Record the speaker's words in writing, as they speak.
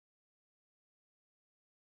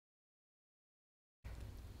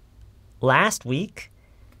Last week,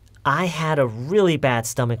 I had a really bad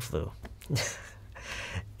stomach flu.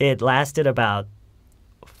 It lasted about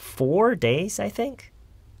 4 days, I think.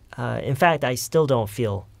 In fact, I still don't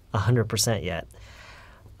feel 100% yet.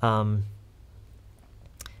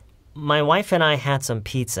 My wife and I had some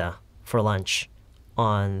pizza for lunch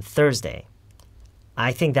on Thursday.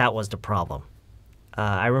 I think that was the problem.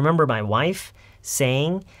 I remember my wife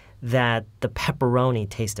saying that the pepperoni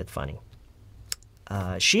tasted funny.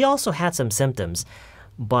 She also had some symptoms,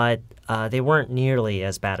 but they weren't nearly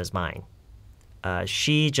as bad as mine.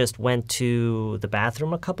 She just went to the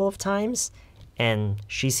bathroom a couple of times, and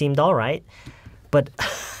she seemed all right. But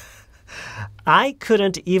I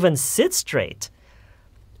couldn't even sit straight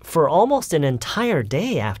for almost an entire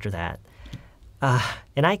day after that.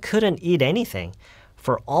 And I couldn't eat anything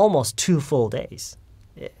for almost 2 full days.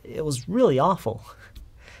 It was really awful.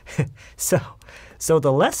 So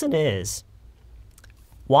the lesson is,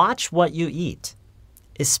 watch what you eat,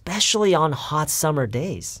 especially on hot summer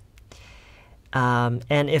days.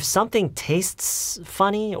 And if something tastes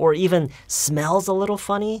funny or even smells a little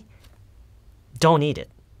funny, don't eat it.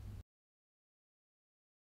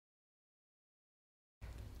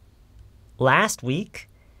 Last week,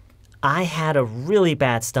 I had a really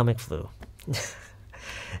bad stomach flu.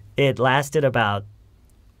 It lasted about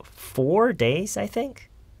 4 days, I think.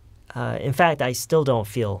 In fact, I still don't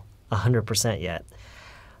feel 100% yet.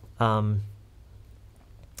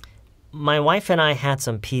 My wife and I had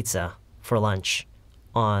some pizza for lunch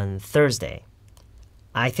on Thursday.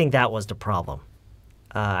 I think that was the problem.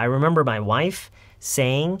 I remember my wife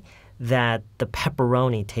saying that the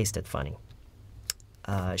pepperoni tasted funny.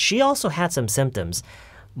 She also had some symptoms,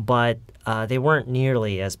 but they weren't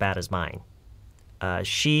nearly as bad as mine.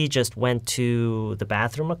 She just went to the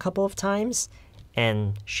bathroom a couple of times,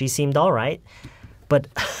 and she seemed all right. But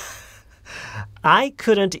I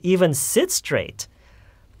couldn't even sit straight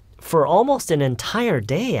for almost an entire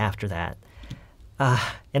day after that.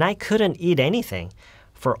 And I couldn't eat anything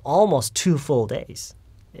for almost 2 full days.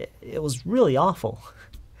 It was really awful.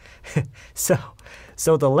 So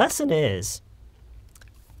the lesson is,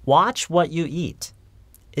 watch what you eat,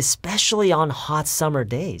 especially on hot summer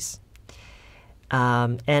days.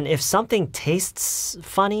 And if something tastes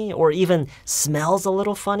funny or even smells a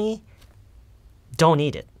little funny, don't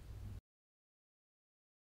eat it.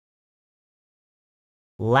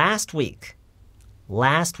 Last week,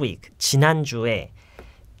 지난주에,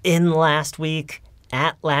 in last week,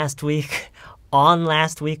 at last week, on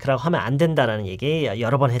last week라고 하면 안 된다라는 얘기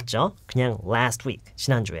여러 번 했죠. 그냥 last week,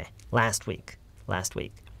 지난주에, last week.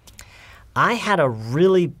 I had a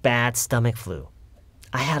really bad stomach flu.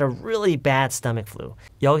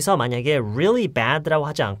 여기서 만약에 really bad라고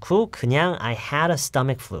하지 않고 그냥 I had a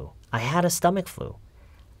stomach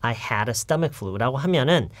flu라고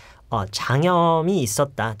하면은 장염이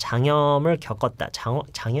있었다, 장염을 겪었다,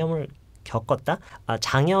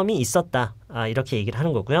 장염이 있었다, 이렇게 얘기를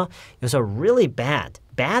하는 거고요. 여기서 really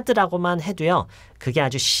bad라고만 해도요, 그게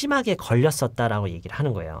아주 심하게 걸렸었다라고 얘기를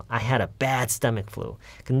하는 거예요. I had a bad stomach flu.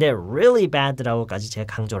 근데 really bad라고까지 제가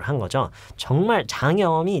강조를 한 거죠. 정말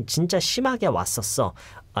장염이 진짜 심하게 왔었어,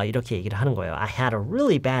 이렇게 얘기를 하는 거예요. I had a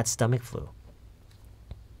really bad stomach flu.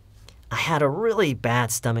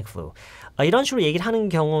 이런 식으로 얘기를 하는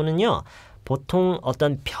경우는요, 보통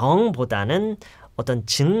어떤 병보다는 어떤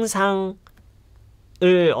증상을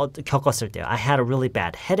겪었을 때요. I had a really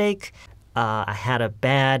bad headache. I had a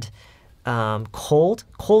bad cold.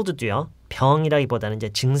 cold도요, 병이라기보다는 이제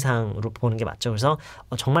증상으로 보는 게 맞죠. 그래서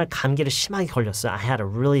정말 감기를 심하게 걸렸어요. I had a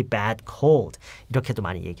really bad cold. 이렇게도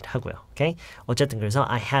많이 얘기를 하고요. Okay? 어쨌든 그래서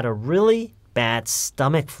I had a really bad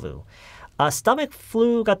stomach flu. stomach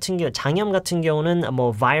flu 같은 경우, 장염 같은 경우는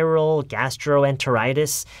뭐 viral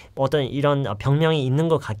gastroenteritis 어떤 이런 병명이 있는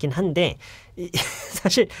것 같긴 한데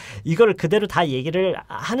사실 이거를 그대로 다 얘기를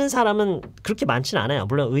하는 사람은 그렇게 많지는 않아요.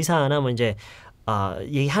 물론 의사나 뭐 이제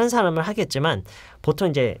얘기하는 사람을 하겠지만 보통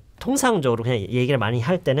이제 통상적으로 그냥 얘기를 많이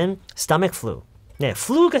할 때는 stomach flu. 네,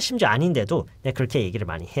 flu가 심지어 아닌데도 네, 그렇게 얘기를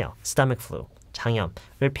많이 해요. stomach flu.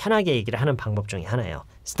 장염을 편하게 얘기를 하는 방법 중에 하나예요.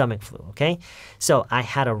 stomach flu, okay? So, I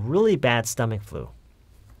had a really bad stomach flu.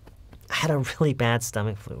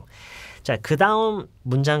 자, 그 다음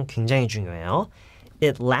문장 굉장히 중요해요.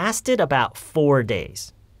 It lasted about 4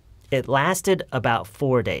 days.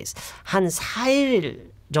 한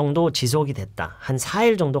 4일 정도 지속이 됐다. 한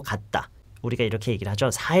 4일 정도 갔다. 우리가 이렇게 얘기를 하죠.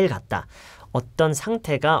 4일 갔다. 어떤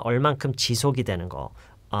상태가 얼만큼 지속이 되는 거.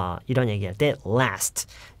 이런 얘기할 때 last.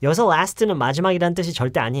 여기서 last는 마지막이라는 뜻이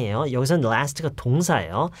절대 아니에요. 여기서는 last가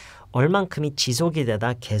동사예요. 얼만큼이 지속이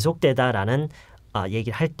되다, 계속되다라는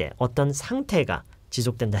얘기를 할 때 어떤 상태가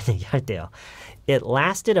지속된다는 얘기 할 때요. It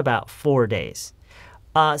lasted about 4 days.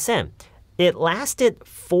 Sam, it lasted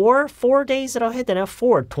four days라고 해도 되나요?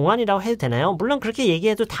 4, 동안이라고 해도 되나요? 물론 그렇게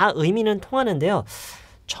얘기해도 다 의미는 통하는데요.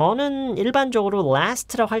 저는 일반적으로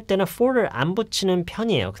last라고 할 때는 for를 안 붙이는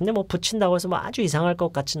편이에요. 근데 뭐 붙인다고 해서 뭐 아주 이상할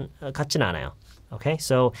것 같진 않아요. Okay,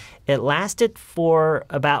 so it lasted for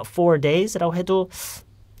about 4 days라고 해도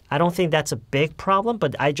I don't think that's a big problem,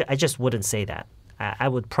 but I just wouldn't say that. I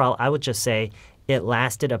would just say it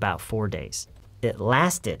lasted about 4 days. It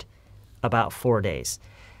lasted about 4 days.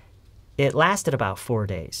 It lasted about 4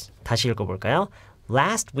 days. 다시 읽어볼까요?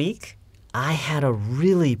 Last week, I had a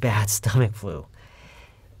really bad stomach flu.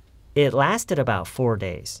 It lasted about 4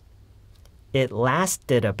 days. It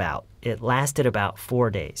lasted about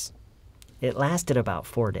 4 days. It lasted about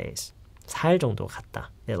 4 days. 4일 정도 갔다.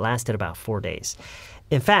 It lasted about 4 days.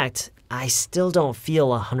 In fact, I still don't feel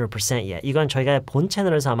 100% yet. 이건 저희가 본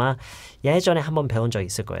채널에서 아마 예전에 한번 배운 적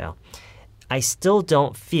있을 거예요. I still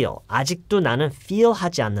don't feel. 아직도 나는 feel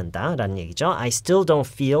하지 않는다 라는 얘기죠. I still don't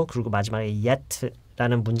feel 그리고 마지막에 yet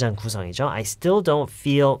라는 문장 구성이죠. I still don't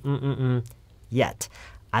feel yet.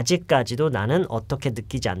 아직까지도 나는 어떻게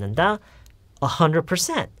느끼지 않는다?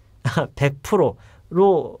 100%.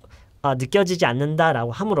 100%로 느껴지지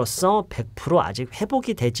않는다라고 함으로써 100% 아직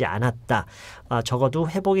회복이 되지 않았다. 적어도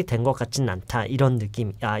회복이 된 것 같진 않다. 이런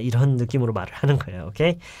느낌으로 말을 하는 거예요.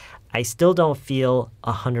 오케이? I still don't feel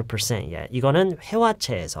 100% yet. 이거는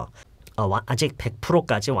회화체에서 아직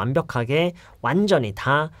 100%까지 완벽하게 완전히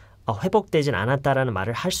다 회복되진 않았다라는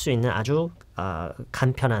말을 할 수 있는 아주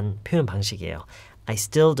간편한 표현 방식이에요. I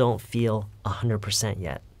still don't feel 100%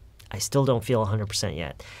 yet. I still don't feel 100%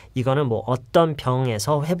 yet. 이거는 뭐 어떤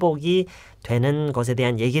병에서 회복이 되는 것에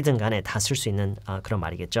대한 얘기든 간에 다 쓸 수 있는 그런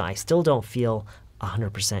말이겠죠. I still don't feel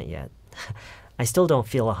 100% yet. I still don't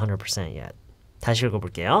feel 100% yet. 다시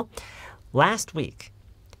읽어볼게요. Last week,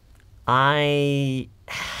 I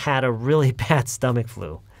had a really bad stomach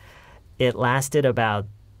flu. It lasted about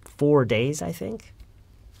 4 days, I think.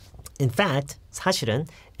 In fact,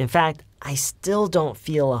 I still don't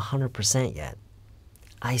feel 100% yet.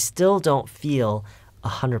 I still don't feel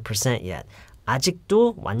 100% yet.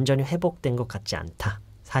 아직도 완전히 회복된 것 같지 않다.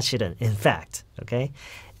 사실은, in fact, okay?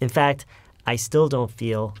 In fact, I still don't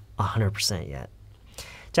feel 100% yet.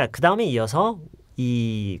 자, 그 다음에 이어서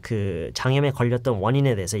그 장염에 걸렸던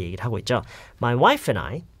원인에 대해서 얘기를 하고 있죠. My wife and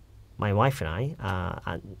I,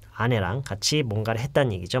 아내랑 같이 뭔가를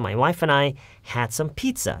했다는 얘기죠. My wife and I had some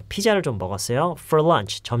pizza. 피자를 좀 먹었어요. For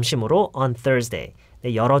lunch, 점심으로 on Thursday.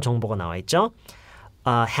 네, 여러 정보가 나와 있죠.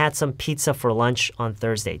 Had some pizza for lunch on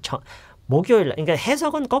Thursday. 목요일 날, 그러니까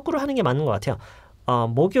해석은 거꾸로 하는 게 맞는 것 같아요.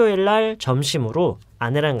 목요일 날 점심으로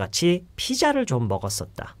아내랑 같이 피자를 좀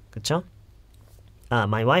먹었었다. 그렇죠?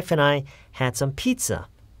 My wife and I had some pizza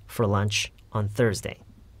for lunch on Thursday.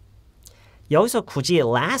 여기서 굳이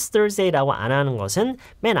last Thursday라고 안 하는 것은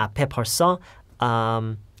맨 앞에 벌써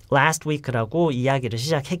last week라고 이야기를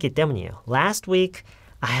시작했기 때문이에요. Last week,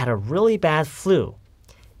 I had a really bad flu.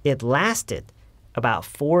 It lasted about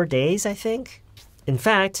 4 days, I think. In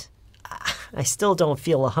fact, I still don't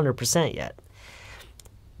feel 100% yet.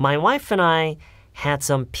 My wife and I had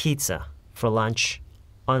some pizza for lunch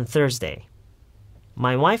on Thursday.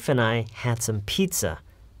 My wife and I had some pizza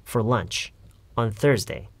for lunch on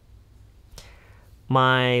Thursday.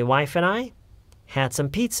 My wife and I had some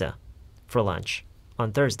pizza for lunch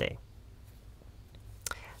on Thursday.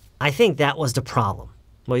 I think that was the problem.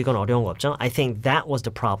 뭐 이건 어려운 거 없죠? I think that was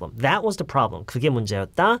the problem. That was the problem. 그게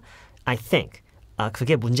문제였다. I think.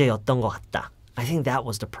 그게 문제였던 것 같다. I think that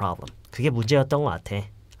was the problem. 그게 문제였던 것 같아.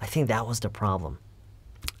 I think that was the problem.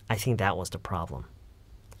 I think that was the problem.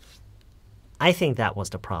 I think that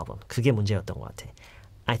was the problem. 그게 문제였던 것 같아.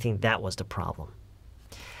 I think that was the problem.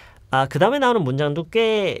 그 다음에 나오는 문장도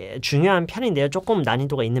꽤 중요한 편인데요. 조금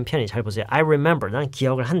난이도가 있는 편이 잘 보세요. I remember. 난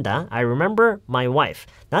기억을 한다. I remember my wife.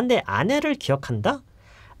 난 내 아내를 기억한다.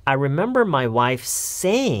 I remember my wife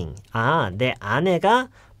saying. 내 아내가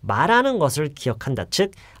말하는 것을 기억한다.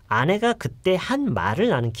 즉, 아내가 그때 한 말을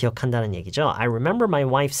나는 기억한다는 얘기죠. I remember my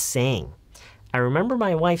wife saying. I remember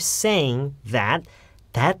my wife saying that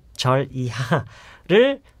절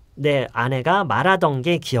이하를 내 아내가 말하던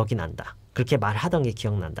게 기억이 난다. 그렇게 말하던 게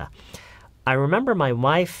기억난다. I remember my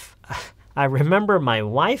wife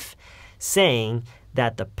saying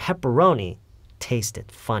that the pepperoni tasted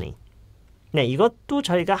funny. 네, 이것도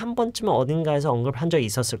저희가 한 번쯤은 어딘가에서 언급한 적이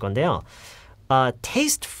있었을 건데요.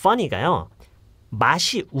 taste funny가요.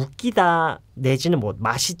 맛이 웃기다 내지는 뭐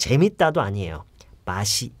맛이 재밌다도 아니에요.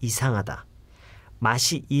 맛이 이상하다.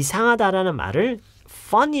 맛이 이상하다라는 말을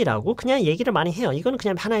funny라고 그냥 얘기를 많이 해요. 이거는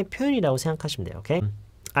그냥 하나의 표현이라고 생각하시면 돼요. 오케이?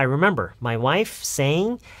 I remember my wife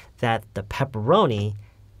saying that the pepperoni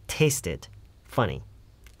tasted funny.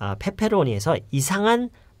 페페로니에서 이상한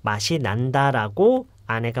맛이 난다라고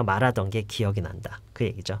아내가 말하던 게 기억이 난다. 그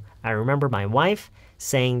얘기죠. I remember my wife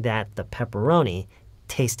saying that the pepperoni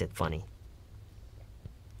tasted funny.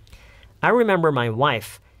 I remember my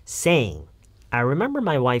wife saying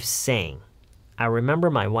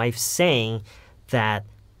that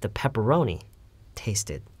the pepperoni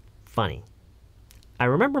tasted funny. I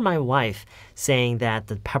remember my wife saying that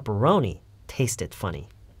the pepperoni tasted funny.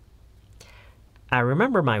 I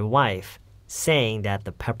remember my wife saying that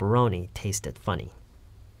the pepperoni tasted funny.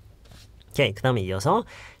 Okay, 그 다음에 이어서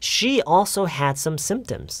She also had some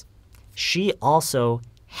symptoms. She also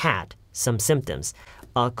had some symptoms.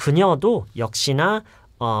 그녀도 역시나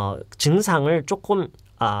증상을 조금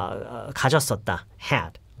가졌었다.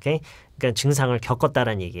 Had. Okay? 그러니까 증상을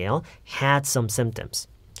겪었다라는 얘기예요. Had some symptoms.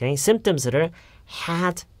 Okay? symptoms를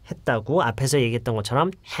had 했다고 앞에서 얘기했던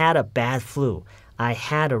것처럼 had a bad flu. I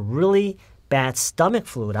had a really bad stomach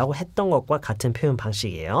flu라고 했던 것과 같은 표현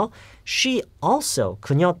방식이에요. She also,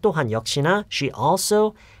 그녀 또한 역시나 she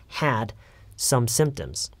also had some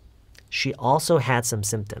symptoms. She also had some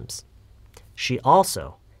symptoms. She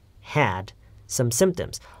also had some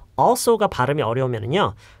symptoms. also가 발음이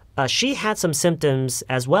어려우면요. She had some symptoms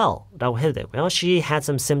as well 라고 해도 되고요. She had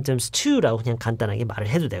some symptoms too 라고 그냥 간단하게 말을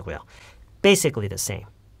해도 되고요. Basically the same.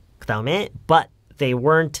 그 다음에 but they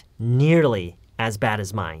weren't nearly as bad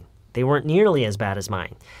as mine. They weren't nearly as bad as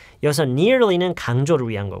mine. 여기서 nearly는 강조를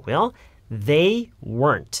위한 거고요. They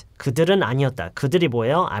weren't. 그들은 아니었다. 그들이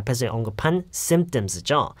뭐예요? 앞에서 언급한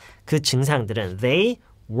symptoms죠. 그 증상들은 they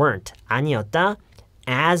weren't. 아니었다.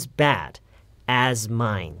 as bad as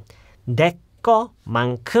mine. 내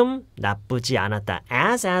거만큼 나쁘지 않았다.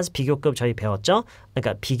 as 비교급 저희 배웠죠?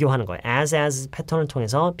 그러니까 비교하는 거예요. as 패턴을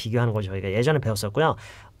통해서 비교하는 거 저희가 예전에 배웠었고요.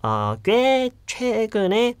 꽤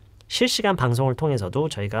최근에 실시간 방송을 통해서도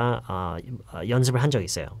저희가 연습을 한 적이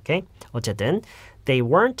있어요. Okay? 어쨌든 they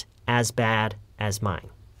weren't as bad as mine.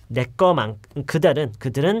 내 거만큼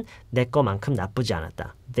그들은 내 거만큼 나쁘지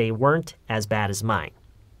않았다. They weren't as bad as mine.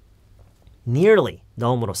 nearly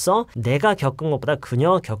넣음으로써 내가 겪은 것보다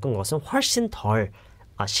그녀가 겪은 것은 훨씬 덜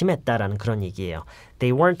심했다라는 그런 얘기예요.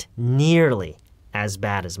 They weren't nearly as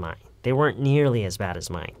bad as mine. They weren't nearly as bad as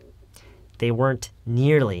mine. They weren't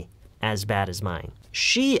nearly as bad as mine.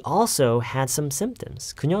 She also had some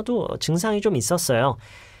symptoms. 그녀도 증상이 좀 있었어요.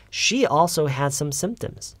 She also had some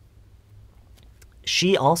symptoms.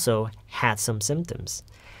 She also had some symptoms.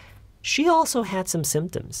 She also had some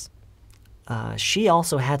symptoms. She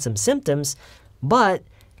also had some symptoms, but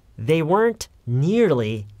they weren't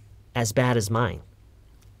nearly as bad as mine.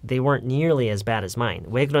 They weren't nearly as bad as mine.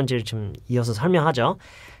 왜 그런지를 좀 이어서 설명하죠.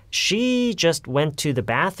 She just went to the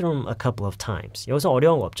bathroom a couple of times. 여기서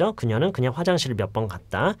어려운 거 없죠? 그녀는 그냥 화장실을 몇 번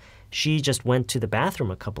갔다. She just went to the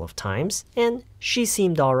bathroom a couple of times and she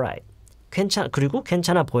seemed alright. 그리고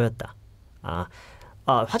괜찮아 보였다.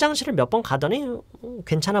 화장실을 몇 번 가더니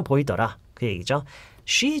괜찮아 보이더라. 그 얘기죠.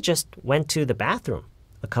 She just went to the bathroom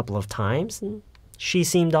a couple of times and she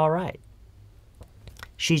seemed alright.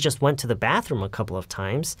 She just went to the bathroom a couple of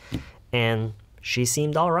times and she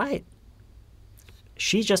seemed alright.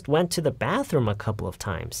 She just went to the bathroom a couple of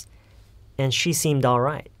times and she seemed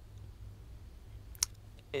alright.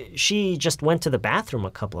 She just went to the bathroom a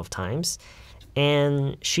couple of times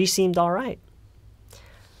and she seemed alright.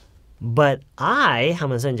 But I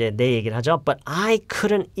하면서 이제 내 얘기를 하죠. But I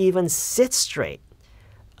couldn't even sit straight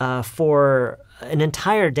for an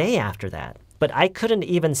entire day after that. But I couldn't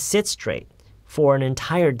even sit straight for an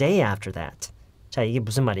entire day after that. 자, 이게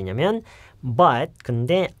무슨 말이냐면 but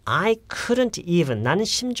근데 I couldn't even 나는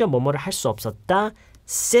심지어 뭐뭐를 할 수 없었다.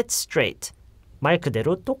 sit straight. 말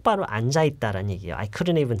그대로 똑바로 앉아 있다라는 얘기예요. I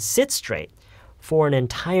couldn't even sit straight for an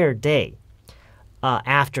entire day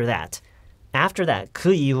after that. After that,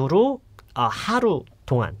 그 이후로 하루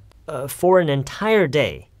동안 for an entire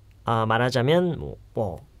day 말하자면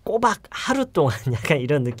뭐 꼬박 하루 동안 약간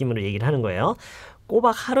이런 느낌으로 얘기를 하는 거예요.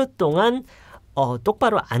 꼬박 하루 동안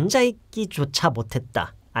똑바로 앉아있기조차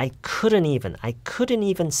못했다. I couldn't even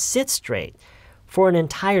sit straight for an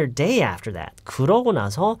entire day after that. 그러고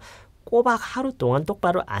나서 꼬박 하루 동안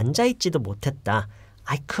똑바로 앉아있지도 못했다.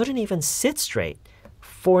 I couldn't even sit straight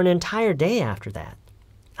for an entire day after that.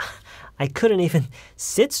 I couldn't even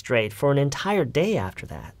sit straight for an entire day after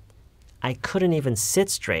that. I couldn't even sit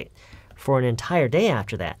straight for an entire day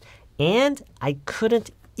after that. And I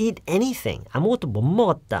couldn't eat anything. 아무것도 못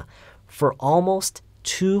먹었다. For almost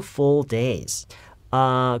 2 full days.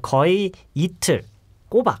 거의 이틀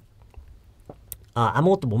꼬박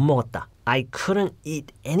아무것도 못 먹었다. I couldn't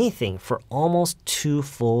eat anything for almost 2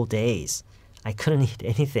 full days. I couldn't eat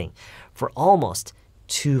anything for almost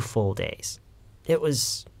 2 full days. It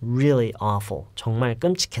was really awful. 정말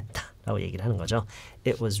끔찍했다 라고 얘기를 하는 거죠.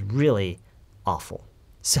 It was really awful.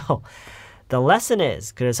 So, the lesson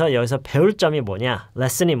is, 그래서 여기서 배울 점이 뭐냐?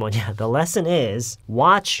 lesson이 뭐냐? The lesson is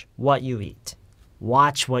watch what you eat.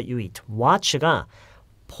 Watch what you eat. watch가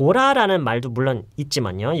보라라는 말도 물론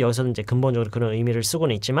있지만요. 여기서는 이제 근본적으로 그런 의미를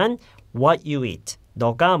쓰고는 있지만 what you eat.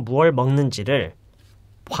 너가 무엇을 먹는지를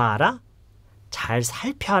봐라, 잘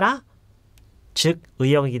살펴라, 즉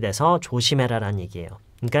의역이 돼서 조심해라라는 얘기예요.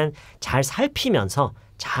 그러니까 잘 살피면서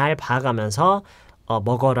잘 봐가면서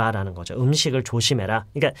먹어라라는 거죠. 음식을 조심해라.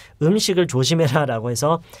 그러니까 음식을 조심해라라고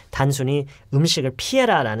해서 단순히 음식을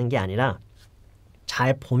피해라라는 게 아니라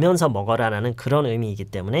잘 보면서 먹어라라는 그런 의미이기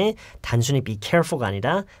때문에 단순히 be careful가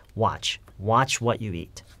아니라 watch. Watch what you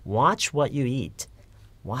eat. Watch what you eat.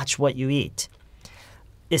 Watch what you eat.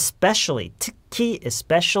 Especially, 특히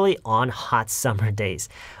especially on hot summer days.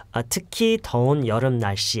 특히 더운 여름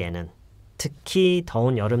날씨에는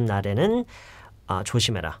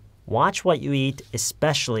조심해라. Watch what you eat,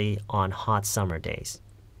 especially on hot summer days.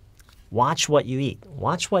 Watch what you eat.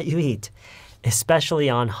 Watch what you eat, especially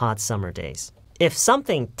on hot summer days. If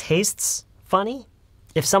something tastes funny,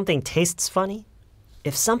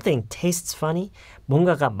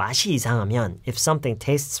 뭔가가 맛이 이상하면, if something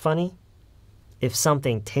tastes funny,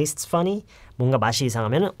 뭔가 맛이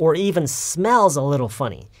이상하면, or even smells a little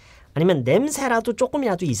funny, 아니면 냄새라도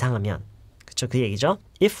조금이라도 이상하면, 그쵸, 그 얘기죠.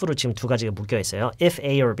 if로 지금 두 가지가 묶여 있어요. If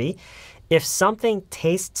A or B. If something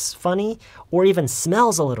tastes funny or even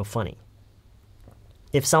smells a little funny.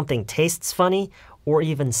 If something tastes funny or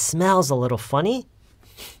even smells a little funny,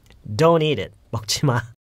 don't eat it. 먹지 마.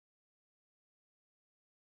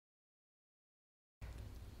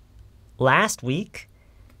 Last week,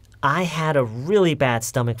 I had a really bad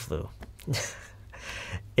stomach flu.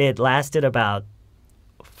 It lasted about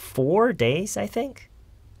 4 days, I think.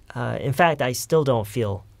 In fact, I still don't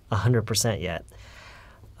feel 100% yet.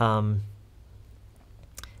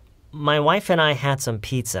 My wife and I had some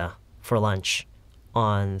pizza for lunch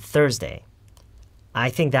on Thursday. I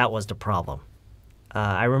think that was the problem.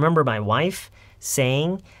 I remember my wife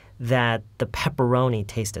saying that the pepperoni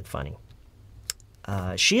tasted funny.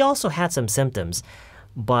 She also had some symptoms,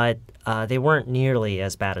 but they weren't nearly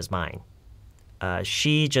as bad as mine.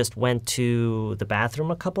 She just went to the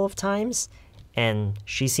bathroom a couple of times, and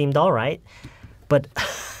she seemed all right. But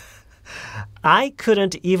I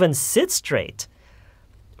couldn't even sit straight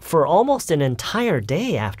for almost an entire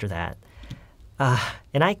day after that.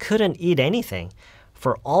 And I couldn't eat anything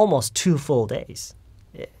for almost 2 full days.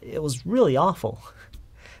 It was really awful.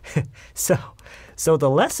 So the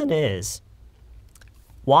lesson is,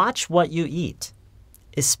 watch what you eat,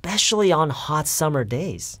 especially on hot summer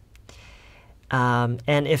days.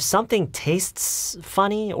 And if something tastes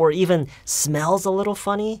funny or even smells a little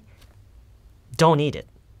funny, don't eat it.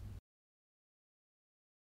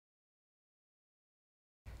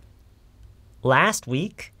 Last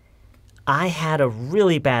week, I had a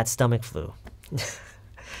really bad stomach flu.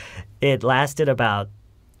 It lasted about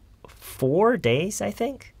 4 days, I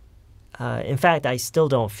think. In fact, I still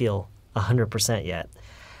don't feel 100% yet.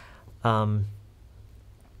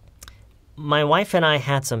 My wife and I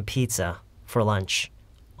had some pizza for lunch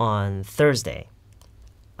on Thursday.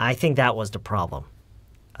 I think that was the problem.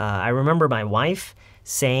 I remember my wife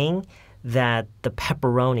saying that the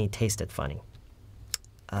pepperoni tasted funny.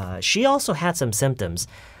 She also had some symptoms,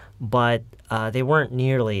 but they weren't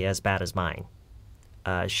nearly as bad as mine.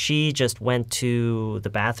 She just went to the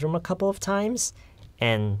bathroom a couple of times,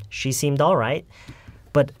 and she seemed all right.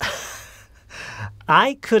 But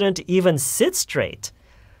I couldn't even sit straight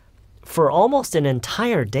for almost an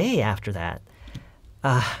entire day after that.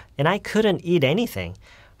 And I couldn't eat anything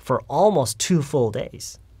for almost 2 full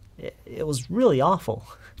days. It was really awful.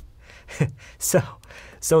 So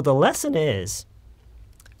the lesson is,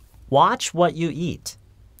 watch what you eat,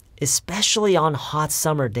 especially on hot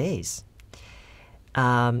summer days.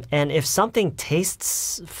 And if something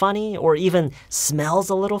tastes funny or even smells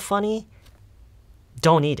a little funny,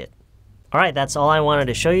 don't eat it. All right, that's all I wanted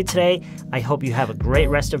to show you today. I hope you have a great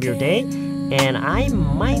rest of your day, and I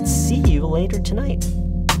might see you later tonight.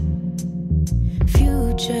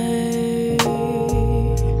 Future,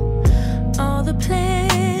 all the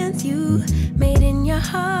plans you made in your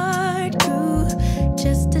heart.